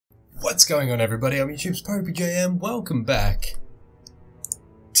What's going on, everybody? I'm YouTube's popeyJN. Welcome back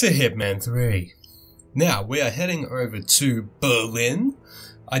to Hitman 3. Now, we are heading over to Berlin.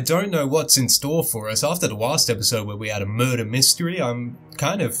 I don't know what's in store for us. After the last episode where we had a murder mystery, I'm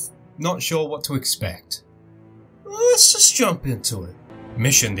kind of not sure what to expect. Let's just jump into it.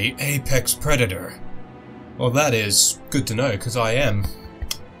 Mission: the Apex Predator. Well, that is good to know, because I am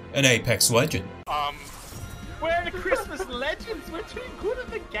an Apex legend. We're the Christmas legends. We're too good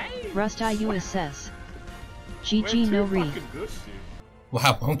at the game. Rust IUSS. GG no re.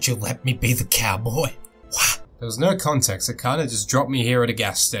 Wow, won't you let me be the cowboy? Wow. There was no context. It kind of just dropped me here at a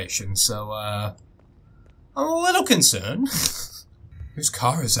gas station, so I'm a little concerned. Whose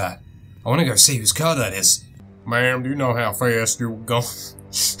car is that? I want to go see whose car that is. Ma'am, do you know how fast you're going?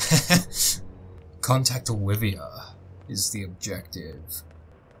 Contact Olivia is the objective.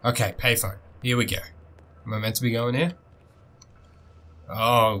 Okay, payphone. Here we go. Am I meant to be going here?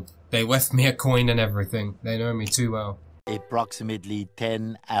 Oh, they left me a coin and everything. They know me too well. Approximately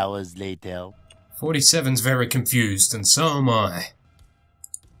 10 hours later. 47's very confused, and so am I.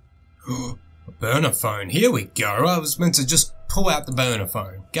 A burner phone. Here we go. I was meant to just pull out the burner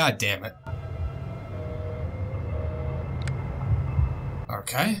phone. God damn it.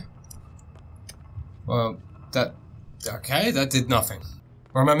 Okay. Well, okay, that did nothing.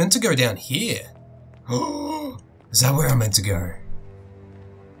 Or am I meant to go down here? Is that where I'm meant to go?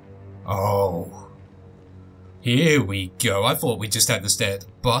 Oh. Here we go. I thought we just had to stay at the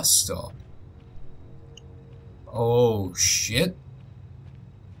bus stop. Oh, shit.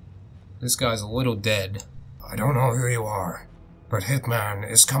 This guy's a little dead. I don't know who you are, but Hitman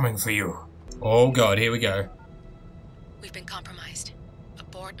is coming for you. Oh god, here we go. We've been compromised.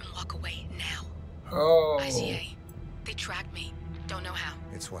 Abort and walk away now. Oh. ICA. They tracked me. Don't know how.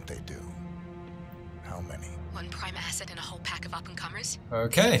 It's what they do. How many? One prime asset and a whole pack of up-and-comers.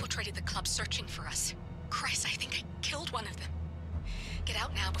 Okay. Infiltrated the club searching for us. Christ, I think I killed one of them. Get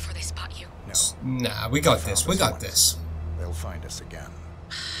out now before they spot you. No. Nah, we got this. We got this. They'll find us again.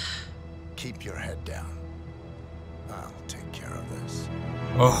 Keep your head down. I'll take care of this.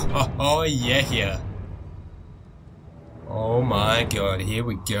 Oh, yeah. Oh my god, here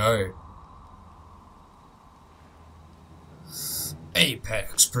we go.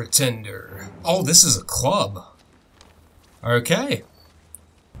 Apex Pretender. Oh, this is a club. Okay.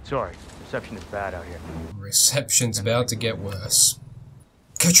 Sorry, reception is bad out here. Reception's about to get worse.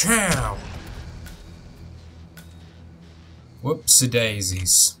 Ka-chow! Whoopsie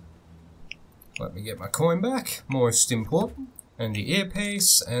daisies. Let me get my coin back. Most important. And the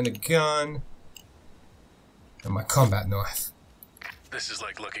earpiece, and a gun. And my combat knife. This is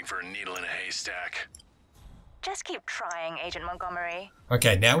like looking for a needle in a haystack. Just keep trying, Agent Montgomery.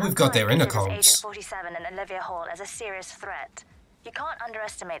 Okay, now we've got their intercoms. Agent 47 and Olivia Hall as a serious threat. You can't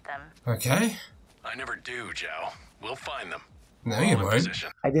underestimate them. Okay. I never do, Joe. We'll find them. No, you won't.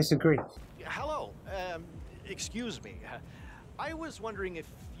 I disagree. Hello. Excuse me. I was wondering if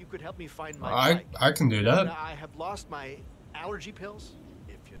you could help me find my bike. I can do that. I have lost my allergy pills,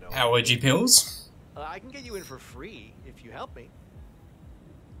 if you know. Allergy pills? I can get you in for free if you help me.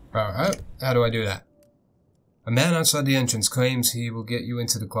 Alright, how do I do that? A man outside the entrance claims he will get you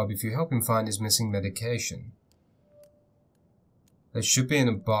into the club if you help him find his missing medication. They should be in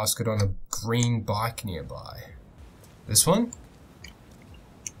a basket on a green bike nearby. This one?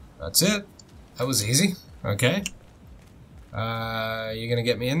 That's it. That was easy. Okay. You gonna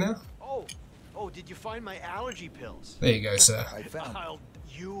get me in there? Oh, did you find my allergy pills? There you go, sir. I found.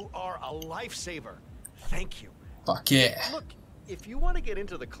 You are a lifesaver. Thank you. Fuck yeah. Look, if you want to get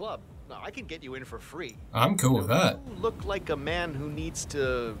into the club, I can get you in for free. I'm cool with that. You look like a man who needs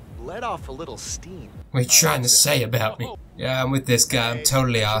to let off a little steam. What are you trying to say about me? Yeah, I'm with this guy. I'm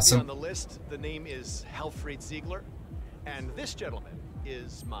totally awesome. On the list, the name is Helfried Ziegler, and this gentleman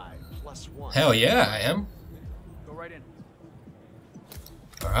is my +1. Hell yeah, I am. Go right in.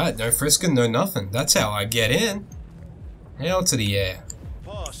 Alright, no frisking, no nothing. That's how I get in. Hell to the yeah.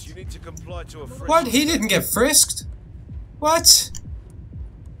 Boss, you need to comply to a frisk. What? He didn't get frisked? What?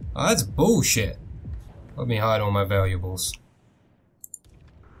 Oh, that's bullshit. Let me hide all my valuables.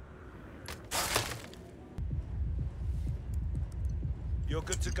 You're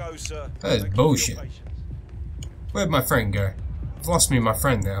good to go, sir. That is bullshit. Where'd my friend go? I've lost me my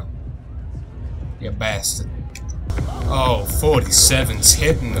friend now. You bastard. Oh, 47's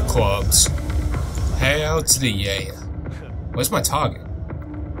hitting the clubs. Hell to the yeah. Where's my target?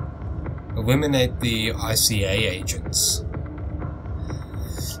 Eliminate the ICA agents.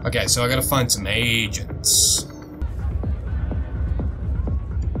 Okay, so I gotta find some agents.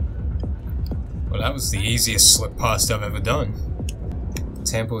 Well, that was the easiest slip past I've ever done.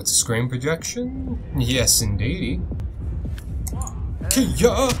 Tamper with the screen projection? Yes, indeedy.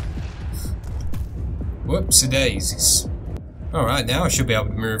 Kia! Whoopsie daisies. Alright, now I should be able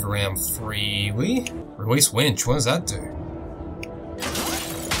to move around freely. Release winch, what does that do?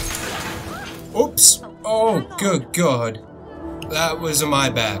 Oops! Oh, good God. That was a my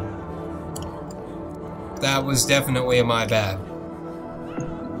bad. That was definitely a my bad.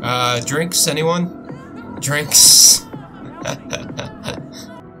 Drinks, anyone? Drinks.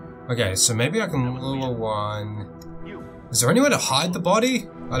 Okay, so maybe I can lure one. Is there anywhere to hide the body?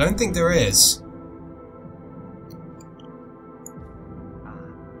 I don't think there is.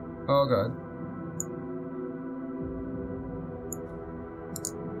 Oh God.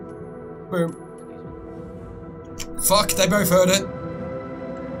 Boom. Fuck, they both heard it.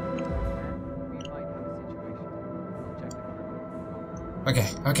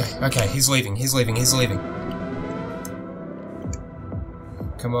 Okay, he's leaving.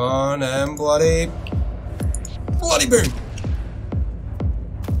 Come on, and bloody boom!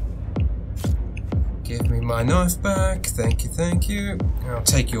 Give me my knife back, thank you. I'll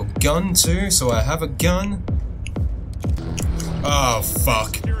take your gun too, so I have a gun. Oh,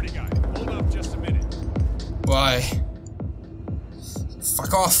 fuck. Security guy, hold up just a minute. Why?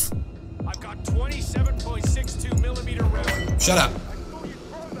 Fuck off. I've got 27.62mm rounds. Shut up.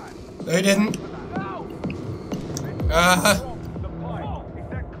 They didn't.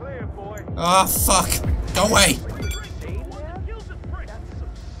 Ah, fuck. Go away.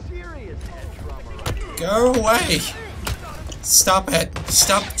 Go away. Stop it.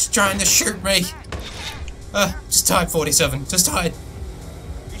 Stop trying to shoot me. Just hide, 47. Just hide.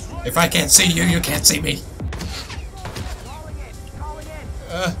 If I can't see you, you can't see me.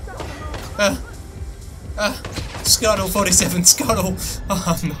 Scuttle, 47, scuttle.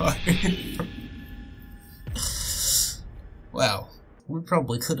 Oh no. Wow. We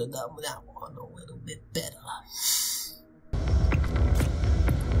probably could have done that one a little bit better.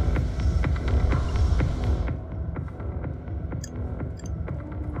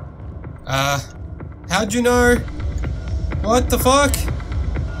 How'd you know? What the fuck?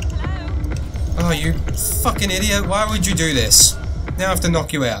 Oh, you fucking idiot. Why would you do this? Now I have to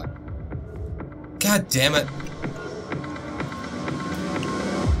knock you out. God damn it.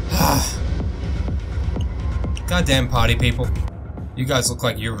 Goddamn party people. You guys look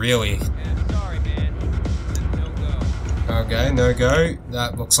like you're really... Sorry, man. No go. Okay, no go.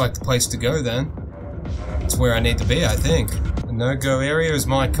 That looks like the place to go then. It's where I need to be, I think. The no-go area is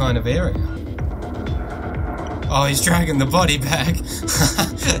my kind of area. Oh, he's dragging the body back.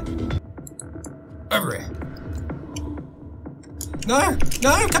 Over here. No!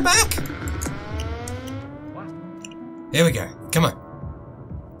 No! Come back! What? Here we go. Come on.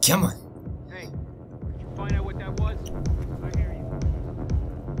 Come on. Hey, did you find out what that was? I hear you.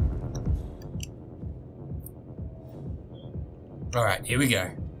 Alright, here we go.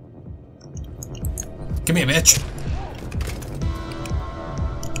 Come here, bitch.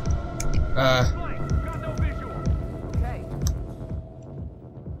 Got no visual. Okay.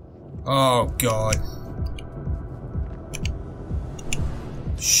 Oh, God.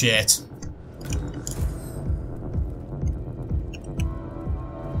 Shit.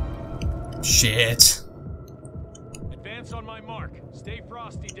 Shit. Advance on my mark. Stay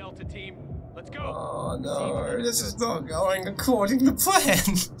frosty, Delta team. Let's go. Oh no, this is not going according to plan.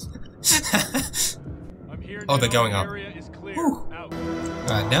 I'm here Oh, now. they're going up. Area is clear. Whew. Out.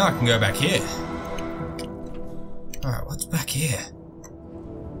 Alright, now I can go back here. Alright, what's back here?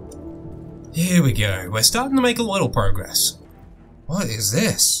 Here we go. We're starting to make a little progress. What is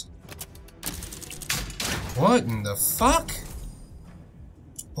this? What in the fuck?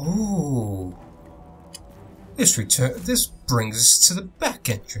 Ooh. This brings us to the back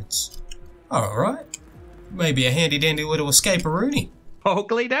entrance. Alright. Maybe a handy dandy little escape-a-rooney.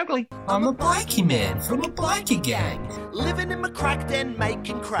 Oakley dokley. I'm a bikie man from a bikie gang. Living in my crack den,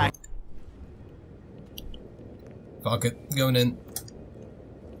 making crack. Fuck it. Going in.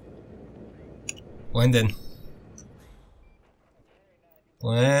 Blend in.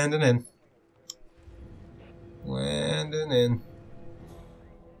 Blending in. Blending in.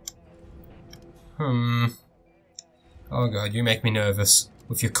 Oh god, you make me nervous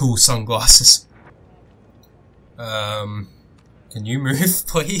with your cool sunglasses. Can you move,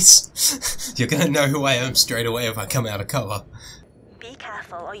 please? You're gonna know who I am straight away if I come out of cover. Be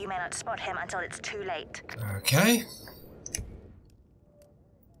careful or you may not spot him until it's too late. Okay.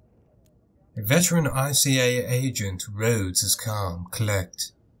 A veteran ICA agent, Rhodes is calm,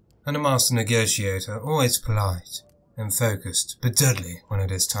 collect, and a master negotiator, always polite and focused, but deadly when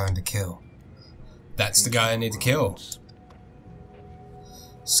it is time to kill. That's the guy I need to kill.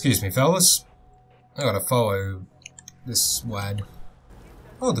 Excuse me, fellas. I gotta follow this wad.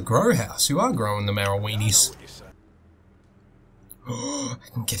 Oh, the grow house. You are growing the marijuanis. Oh, I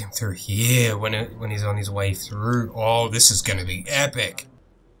can get him through here when he's on his way through. Oh, this is gonna be epic.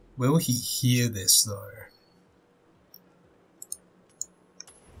 Will he hear this though?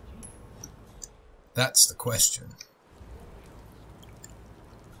 That's the question.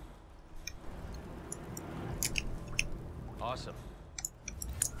 Awesome.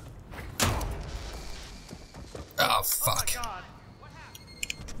 Oh, fuck.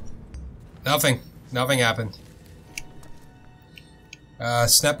 Nothing. Nothing happened.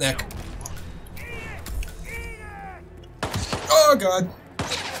 Snap neck. Oh god.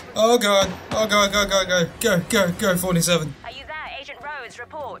 Oh god. Oh god, go, 47. Are you there, Agent Rhodes?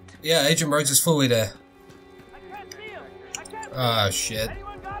 Report. Yeah, Agent Rhodes is fully there. Ah, shit.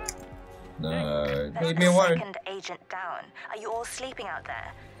 No, leave me alone. Second agent down. Are you all sleeping out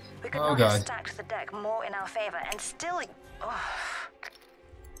there? We could Oh not god. have stacked the deck more in our favor, and still. Oh.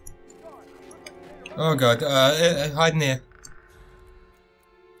 Oh god, hide in here.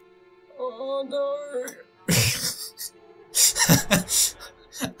 Oh no.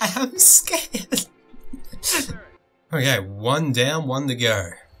 I'm scared. Okay, one down, one to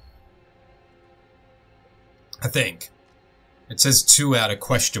go. I think. It says 2 out of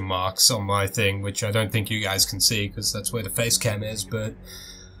question marks on my thing, which I don't think you guys can see because that's where the face cam is, but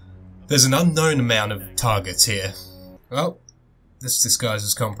there's an unknown amount of targets here. Well, this disguise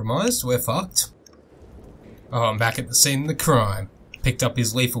is compromised. We're fucked. Oh, I'm back at the scene of the crime. Picked up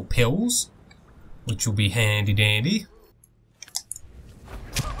his lethal pills, which will be handy dandy.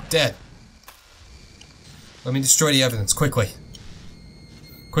 Dead. Let me destroy the evidence, quickly.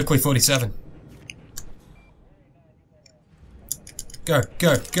 Quickly, 47. Go,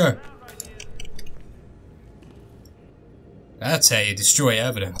 go, go. That's how you destroy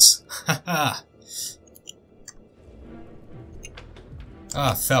evidence. Haha.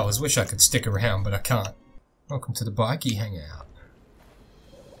 Ah, fellas, wish I could stick around, but I can't. Welcome to the Bikey Hangout.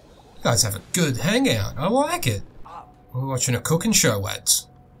 You guys have a good hangout. I like it. We're watching a cooking show, lads.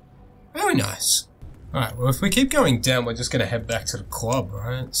 Very nice. Alright, well, if we keep going down, we're just gonna head back to the club,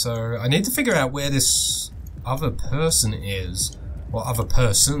 right? So, I need to figure out where this other person is. Or other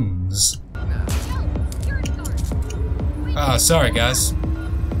persons. Ah, sorry, guys.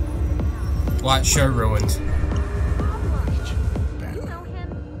 Light show ruined.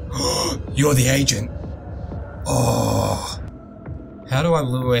 You're the agent. Oh. How do I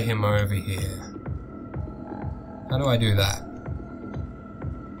lure him over here? How do I do that?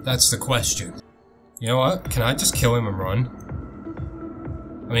 That's the question. You know what? Can I just kill him and run?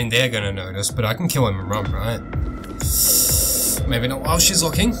 I mean, they're gonna notice, but I can kill him and run, right? Maybe not while she's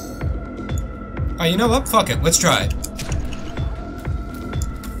looking. Oh, you know what? Fuck it. Let's try it.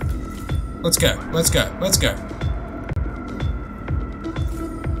 Let's go. Let's go. Let's go.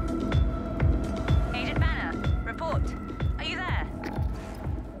 Agent Banner, report. Are you there?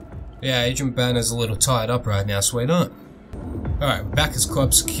 Yeah, Agent Banner's a little tied up right now, sweetheart. Alright, back as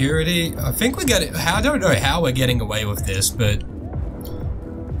club security. I think we got it. I don't know how we're getting away with this, but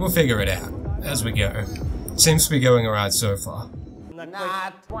we'll figure it out as we go. Seems to be going alright so far.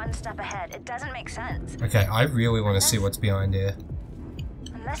 Not one step ahead. It doesn't make sense. Okay, I really want to see what's behind here.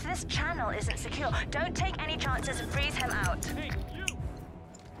 Unless this channel isn't secure, don't take any chances and freeze him out.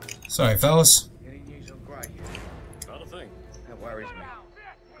 Sorry, fellas. Any news on Gray? Not a thing. That worries me.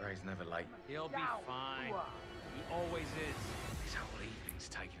 Gray's never late. He'll be fine. He always is. This whole evening's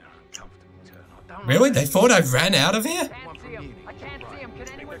taking an uncomfortable turn. I don't Really? They thought I ran out of here? One from uni. I can't see him. Can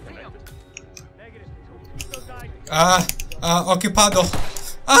anyone see him? Occupado.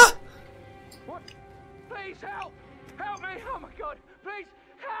 Ah! What? Please help! Help me! Oh my god! Please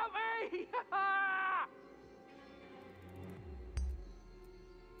help me!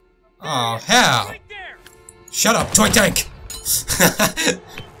 Oh, how? Shut up, toy tank!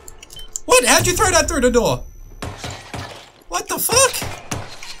 What? How'd you throw that through the door? What the fuck?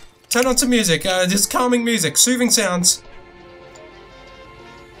 Turn on some music, just calming music, soothing sounds.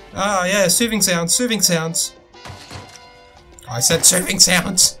 Ah, yeah, soothing sounds, soothing sounds. I said soothing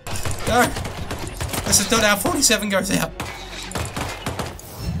sounds. No! This is not how 47 goes out.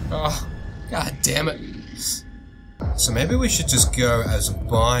 Oh, god damn it. So maybe we should just go as a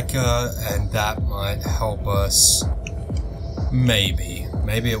biker, and that might help us. Maybe.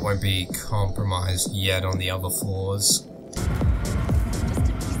 Maybe it won't be compromised yet on the other floors.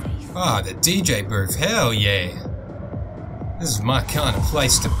 Ah, the DJ booth, hell yeah. This is my kind of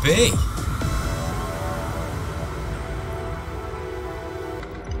place to be.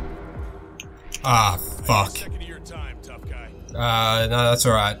 Ah, fuck. No, that's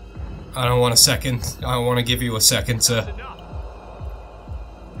alright. I don't want a second. I don't want to give you a second, sir.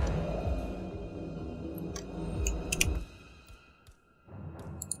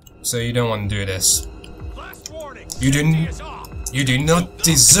 So you don't want to do this. You do not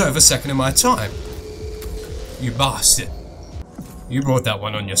deserve a second of my time. You bastard. You brought that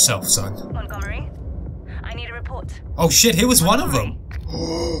one on yourself, son. Montgomery, I need a report. Oh shit, he was one of them.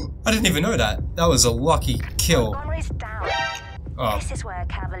 I didn't even know that. That was a lucky kill. Montgomery's down. Oh. This is where a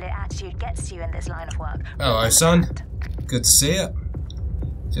cavalier attitude gets you in this line of work. Hello, son. Good to see you.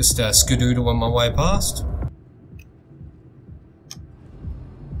 Just skadoodle on my way past.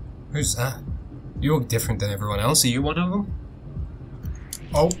 Who's that? You look different than everyone else. Are you one of them?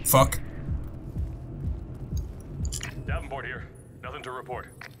 Oh, fuck. Davenport here. Nothing to report.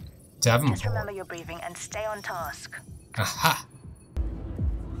 Davenport. Just remember your briefing and stay on task. Aha!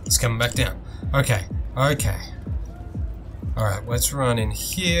 It's coming back down. Okay, okay. Alright, let's run in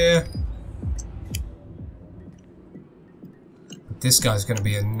here. This guy's gonna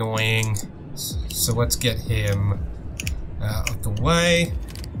be annoying. So let's get him out of the way.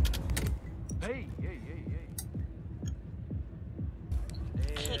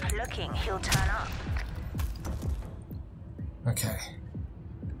 Keep looking, he'll turn up. Okay.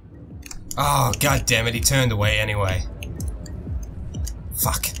 Oh, god damn it, he turned away anyway.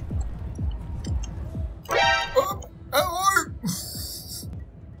 Fuck. Oh, hello!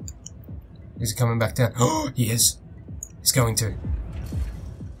 Is he coming back down? Oh, he is. He's going to.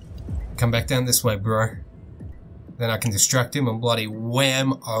 Come back down this way, bro. Then I can distract him and bloody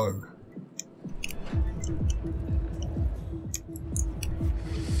wham-oh.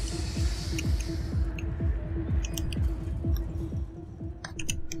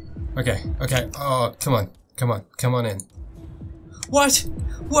 Okay, okay. Oh, come on. Come on. Come on in. What?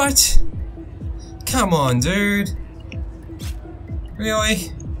 What? Come on, dude.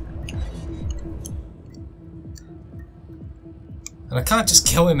 Really? And I can't just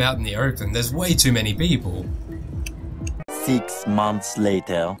kill him out in the open. There's way too many people. 6 months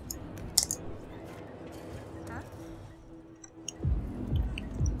later.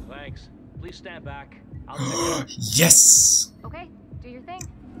 Thanks. Please stand back. I'll take it out. Yes! Okay, do your thing.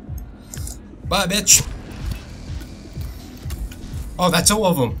 Bye, bitch. Oh, that's all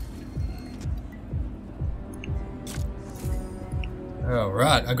of them.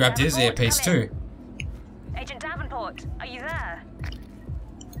 Alright, I grabbed his earpiece too. Agent Davenport, are you there?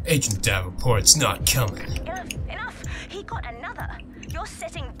 Agent Davenport's not coming. Enough, enough! He got another. You're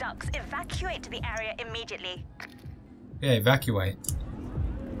sitting ducks. Evacuate to the area immediately. Yeah, evacuate.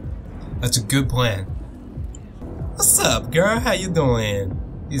 That's a good plan. What's up, girl? How you doing?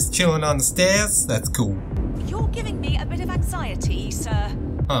 You just chilling on the stairs? That's cool. You're giving me a bit of anxiety, sir.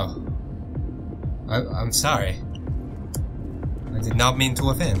 Oh. I'm sorry. I did not mean to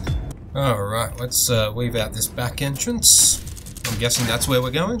offend. Alright, let's weave out this back entrance. I'm guessing that's where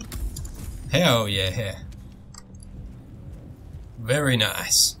we're going? Hell yeah. Very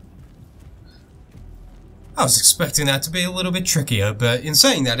nice. I was expecting that to be a little bit trickier, but in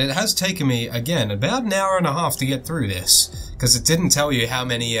saying that, it has taken me, again, about an hour and a half to get through this. Because it didn't tell you how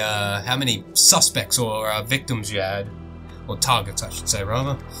many suspects or victims you had. Or targets, I should say,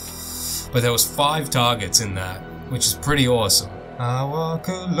 rather. But there was 5 targets in that, which is pretty awesome. I walk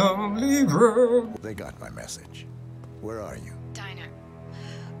a lonely road. They got my message. Where are you? Diner.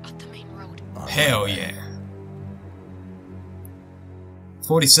 Up the main road. Hell yeah.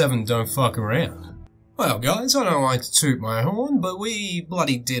 47 don't fuck around. Well guys, I don't like to toot my horn, but we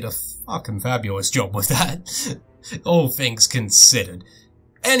bloody did a fucking fabulous job with that. All things considered.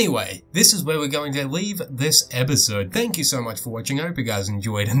 Anyway, this is where we're going to leave this episode. Thank you so much for watching. I hope you guys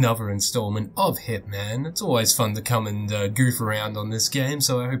enjoyed another installment of Hitman. It's always fun to come and goof around on this game,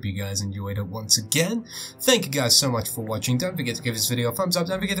 so I hope you guys enjoyed it once again. Thank you guys so much for watching. Don't forget to give this video a thumbs up.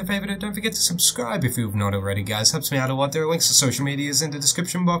 Don't forget to favorite it. Don't forget to subscribe if you've not already, guys. Helps me out a lot. There are links to social medias in the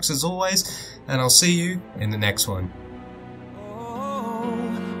description box as always, and I'll see you in the next one.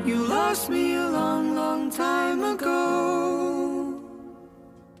 Oh, you lost me a long, long time ago.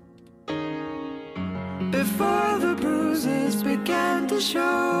 Before the bruises began to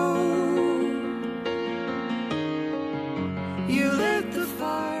show.